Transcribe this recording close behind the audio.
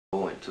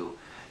going to,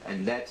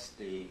 and that's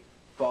the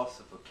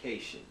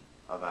falsification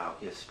of our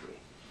history.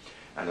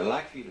 And I'd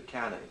like for you to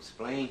kind of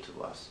explain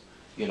to us,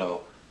 you know,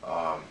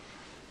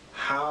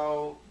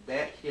 how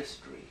that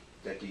history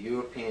that the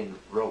European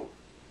wrote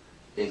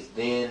is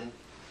then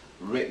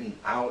written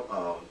out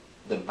of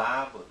the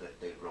Bible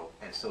that they wrote.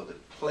 And so the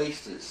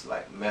places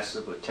like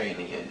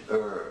Mesopotamia and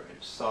Ur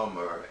and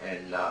Sumer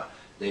and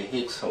the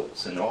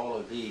Hyksos and all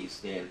of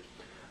these then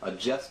are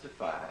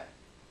justified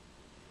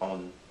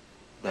on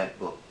that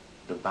book,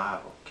 the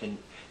Bible.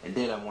 And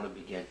then I want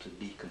to begin to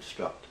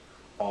deconstruct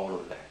all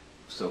of that.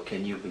 So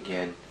can you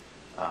begin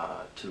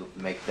to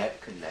make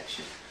that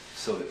connection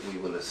so that we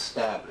will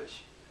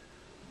establish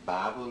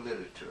Bible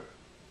literature,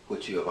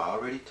 which you have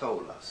already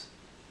told us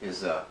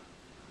is a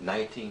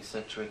 19th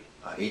century,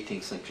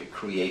 18th century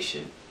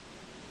creation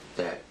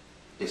that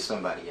is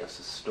somebody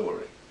else's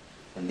story.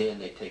 And then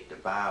they take the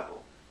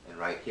Bible and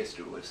write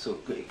history with it. So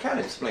kind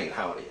of explain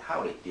how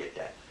they did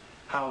that,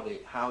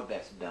 how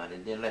that's done,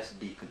 and then let's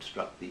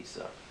deconstruct these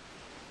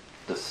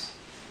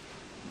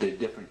the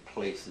different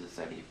places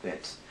and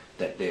events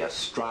that they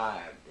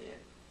ascribed in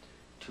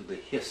to the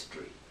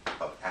history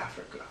of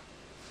Africa,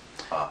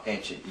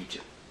 ancient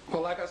Egypt.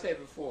 Well, like I said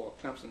before,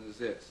 Clemson, is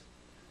this.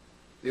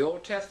 The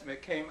Old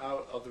Testament came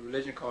out of the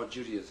religion called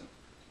Judaism.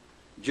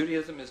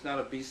 Judaism is not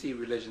a BC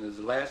religion. It's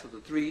the last of the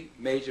three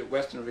major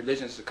Western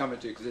religions to come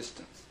into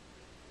existence.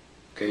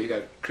 Okay, you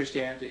got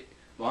Christianity,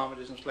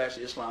 Mohammedanism /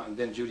 Islam, and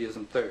then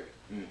Judaism third.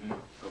 Mm-hmm.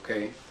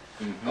 Okay?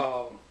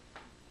 Mm-hmm.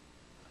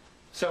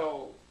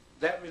 So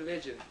that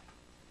religion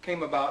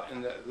came about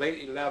in the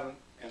late 11th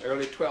and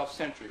early 12th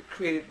century,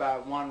 created by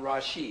one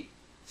Rashid,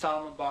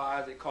 Solomon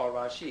Bar Isaac called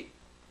Rashid.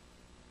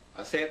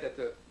 I said that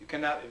you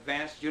cannot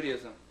advance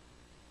Judaism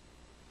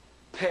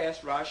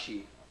past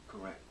Rashid.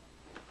 Correct.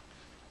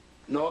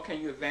 Nor can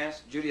you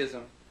advance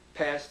Judaism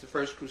past the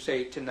First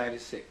Crusade,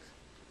 1096.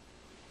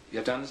 You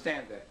have to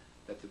understand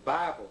that the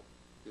Bible,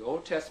 the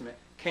Old Testament,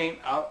 came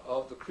out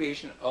of the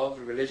creation of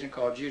the religion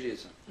called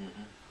Judaism.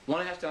 Mm-hmm.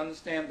 One has to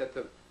understand that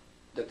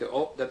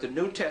the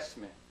New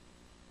Testament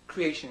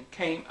creation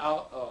came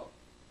out of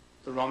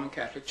the Roman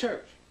Catholic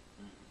Church.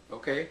 Mm-hmm.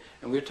 Okay?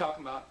 And we're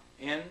talking about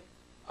in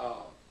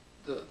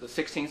the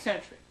 16th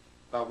century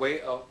by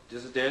way of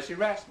Desiderius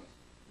Erasmus,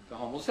 the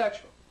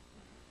homosexual,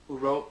 who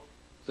wrote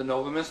the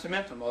Novum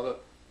Instrumentum, or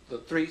the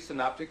three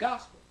synoptic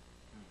gospels.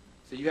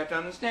 So you have to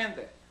understand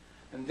that.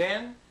 And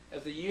then,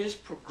 as the years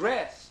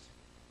progressed,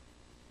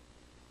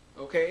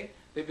 okay,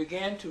 they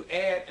began to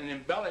add and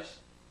embellish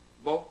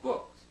both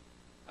books.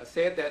 I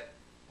said that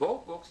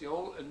both books, the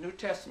Old and New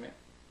Testament,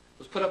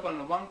 was put up on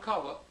the one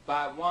cover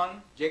by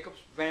one Jacob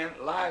van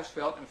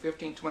Liesveld in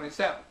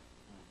 1527.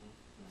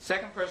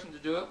 Second person to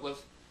do it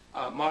was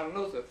Martin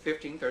Luther,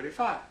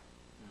 1535.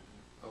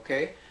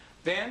 Okay?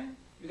 Then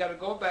we got to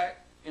go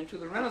back into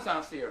the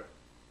Renaissance era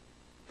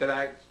that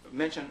I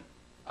mentioned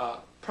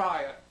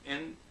prior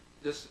in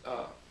this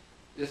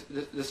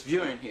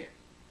viewing here.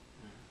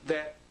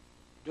 That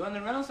during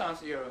the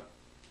Renaissance era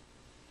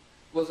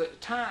was a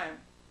time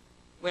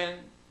when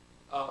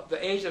the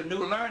age of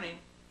new learning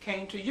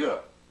came to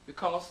Europe,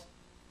 because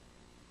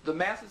the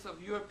masses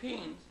of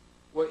Europeans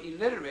were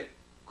illiterate,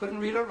 couldn't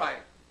read or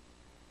write,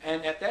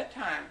 and at that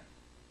time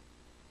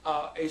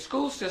a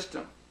school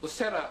system was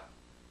set up,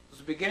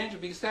 was beginning to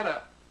be set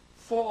up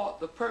for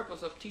the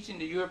purpose of teaching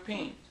the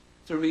Europeans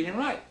to read and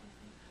write.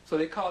 So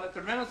they called it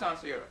the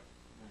Renaissance era.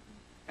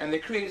 And they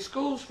created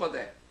schools for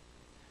that.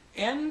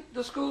 In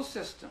the school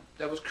system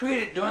that was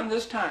created during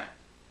this time,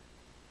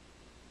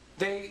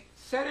 they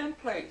set in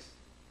place,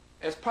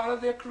 as part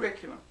of their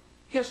curriculum,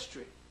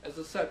 history as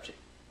a subject.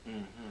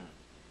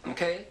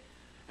 Okay?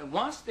 And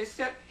once they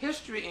set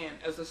history in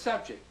as a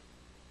subject,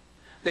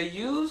 they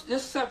used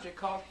this subject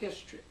called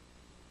history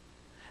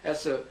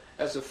as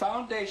a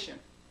foundation,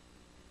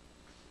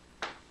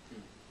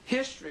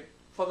 history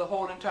for the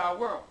whole entire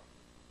world,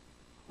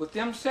 with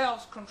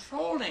themselves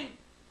controlling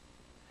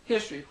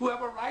history.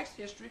 Whoever writes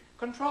history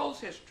controls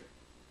history.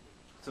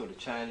 So the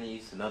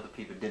Chinese and other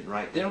people didn't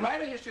write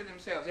a history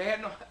themselves.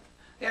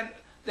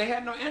 They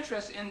had no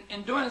interest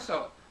in doing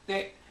so.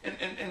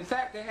 In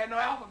fact, they had no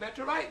alphabet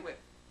to write with.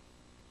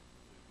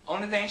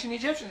 Only the ancient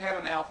Egyptians had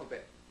an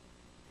alphabet.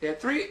 They had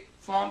three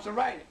forms of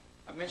writing.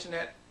 I mentioned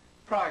that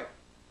prior.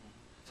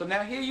 So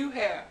now here you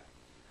have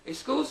a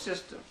school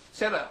system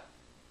set up.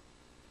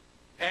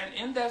 And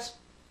in that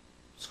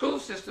school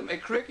system, a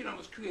curriculum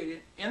was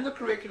created. In the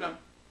curriculum,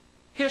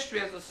 history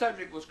as a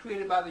subject was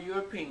created by the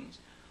Europeans,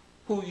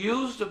 who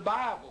used the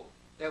Bible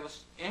that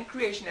was in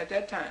creation at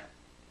that time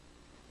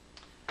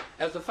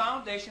as the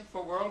foundation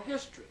for world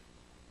history.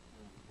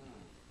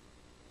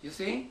 You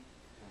see?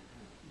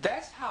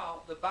 That's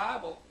how the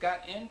Bible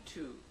got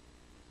into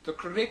the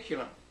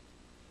curriculum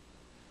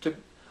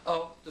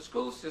of the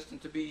school system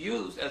to be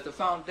used as the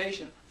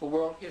foundation for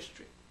world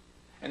history.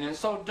 And in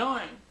so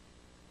doing,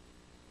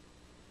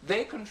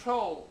 they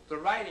control the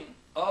writing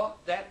of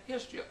that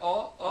history,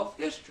 or of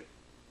history.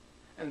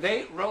 And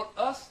they wrote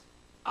us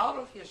out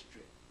of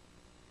history,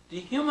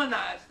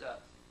 dehumanized us,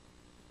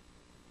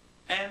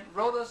 and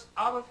wrote us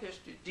out of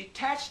history,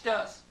 detached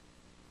us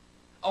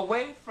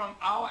away from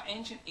our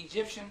ancient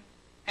Egyptian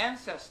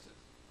ancestors.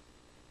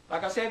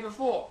 Like I said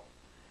before,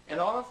 in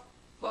order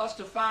for us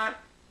to find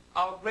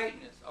our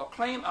greatness or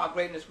claim our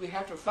greatness, we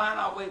have to find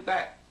our way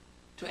back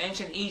to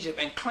ancient Egypt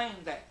and claim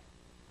that.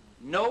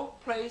 No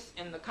place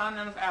in the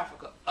continent of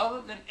Africa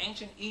other than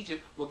ancient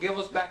Egypt will give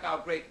us back our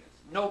greatness.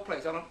 No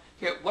place. I don't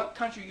care what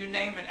country you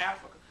name in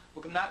Africa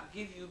will not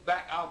give you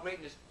back our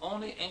greatness.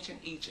 Only ancient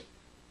Egypt.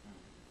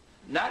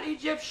 Not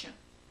Egyptian.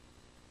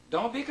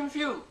 Don't be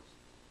confused.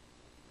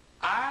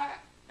 I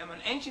am an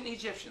ancient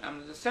Egyptian.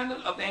 I'm a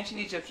descendant of the ancient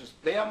Egyptians.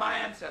 They are my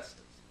ancestors.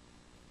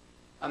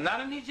 I'm not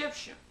an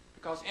Egyptian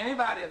because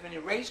anybody of any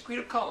race, creed,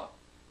 or color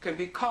can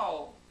be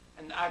called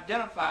and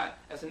identified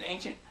as an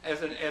ancient,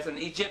 as an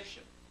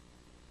Egyptian.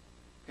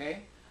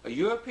 Okay? A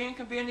European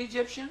can be an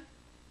Egyptian.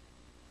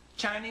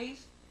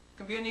 Chinese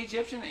can be an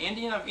Egyptian. An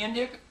Indian of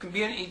India can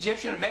be an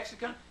Egyptian. A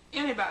Mexican.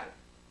 Anybody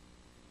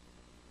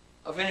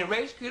of any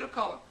race, creed, or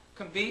color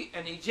can be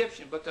an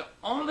Egyptian. But the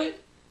only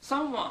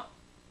someone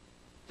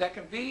that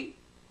can be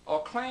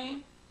or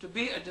claim to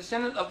be a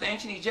descendant of the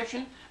ancient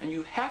Egyptian, and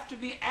you have to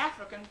be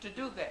African to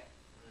do that.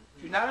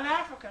 If you're not an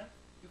African,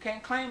 you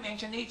can't claim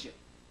ancient Egypt.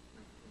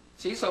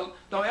 See, so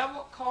don't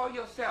ever call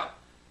yourself,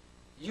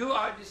 you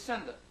are a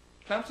descendant.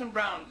 Clemson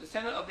Brown,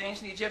 descendant of the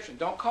ancient Egyptian.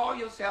 Don't call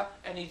yourself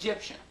an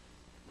Egyptian.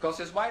 Because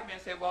this white man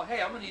said, well,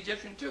 hey, I'm an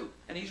Egyptian too.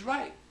 And he's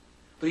right.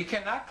 But he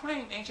cannot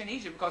claim ancient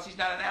Egypt because he's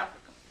not an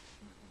African.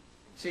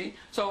 See?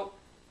 So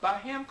by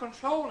him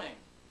controlling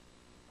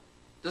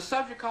the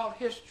subject called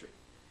history,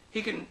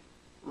 he can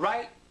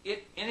write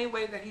it any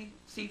way that he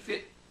see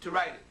fit to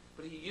write it.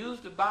 But he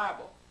used the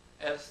Bible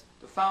as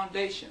the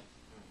foundation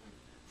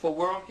for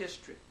world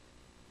history.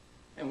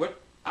 And what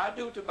I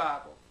do with the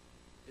Bible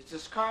is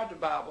discard the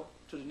Bible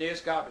to the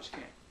nearest garbage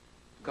can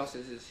because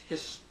it is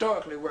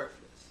historically worthless.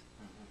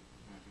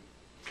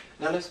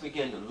 Now let's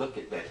begin to look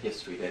at that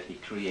history that he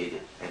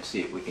created and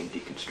see if we can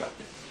deconstruct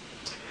it.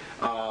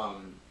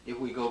 If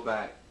we go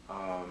back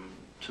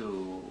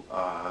to,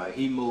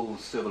 he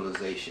moves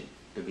civilization,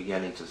 the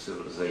beginnings of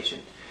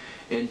civilization,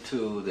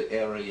 into the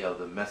area of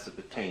the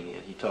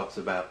Mesopotamian. He talks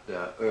about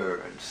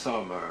Ur and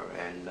Sumer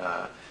and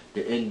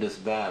the Indus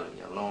Valley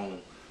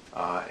along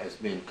as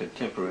being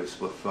contemporaries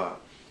with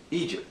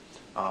Egypt.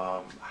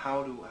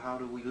 How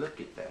do we look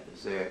at that?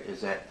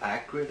 Is that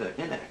accurate or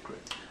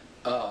inaccurate?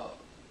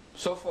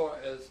 So far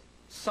as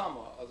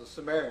Sumer or the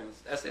Sumerians,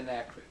 that's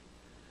inaccurate.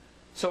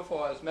 So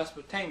far as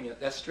Mesopotamia,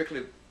 that's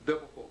strictly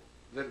biblical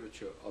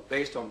literature or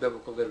based on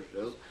biblical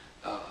literature.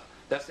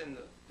 That's in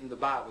the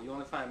Bible. You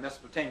only find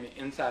Mesopotamia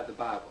inside the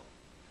Bible.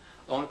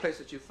 The only place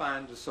that you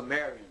find the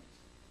Sumerians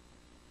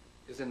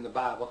is in the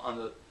Bible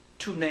under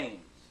two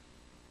names,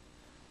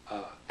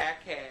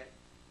 Akkad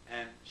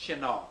and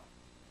Shinar.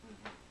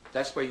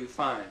 That's where you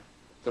find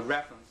the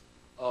reference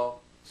of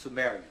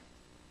Sumerian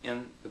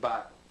in the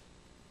Bible,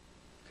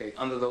 okay,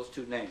 under those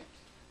two names.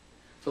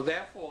 So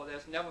therefore,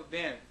 there's never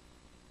been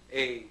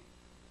a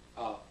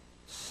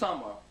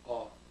Sumer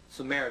or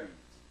Sumerians,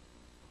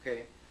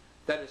 okay?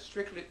 That is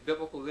strictly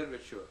biblical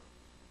literature.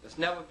 There's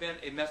never been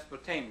a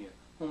Mesopotamia,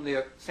 whom they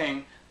are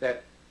saying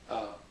that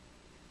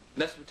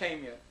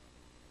Mesopotamia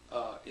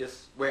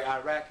is where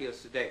Iraq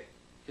is today.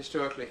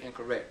 Historically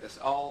incorrect. That's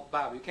all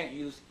Bible. You can't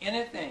use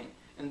anything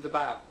in the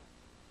Bible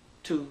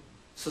to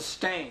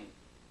sustain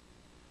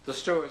the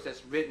stories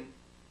that's written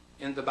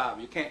in the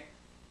Bible. You can't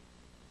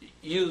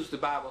use the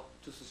Bible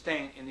to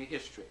sustain any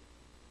history.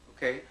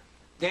 Okay?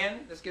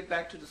 Then let's get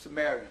back to the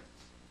Sumerians.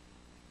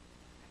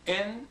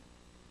 In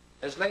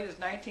as late as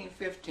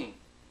 1915,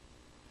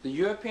 the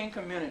European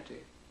community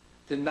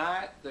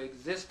denied the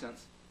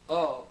existence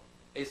of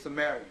a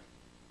Sumerian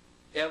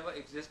ever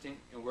existing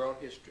in world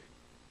history.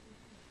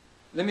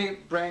 Let me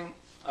bring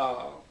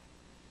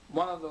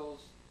one of those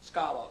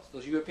scholars,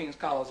 those European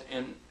scholars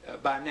in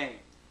by name.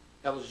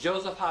 That was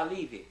Joseph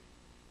Halevi.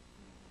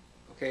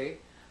 Okay?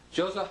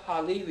 Joseph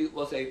Halevi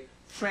was a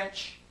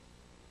French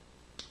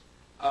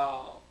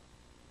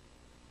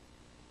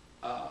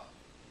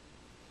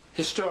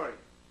historian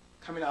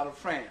coming out of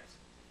France.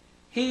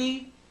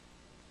 He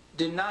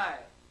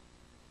denied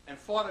and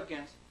fought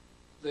against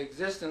the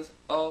existence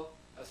of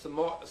a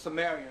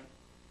Sumerian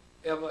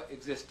ever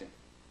existing.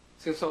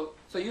 So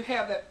you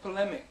have that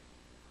polemic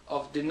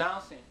of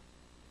denouncing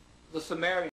the Sumerian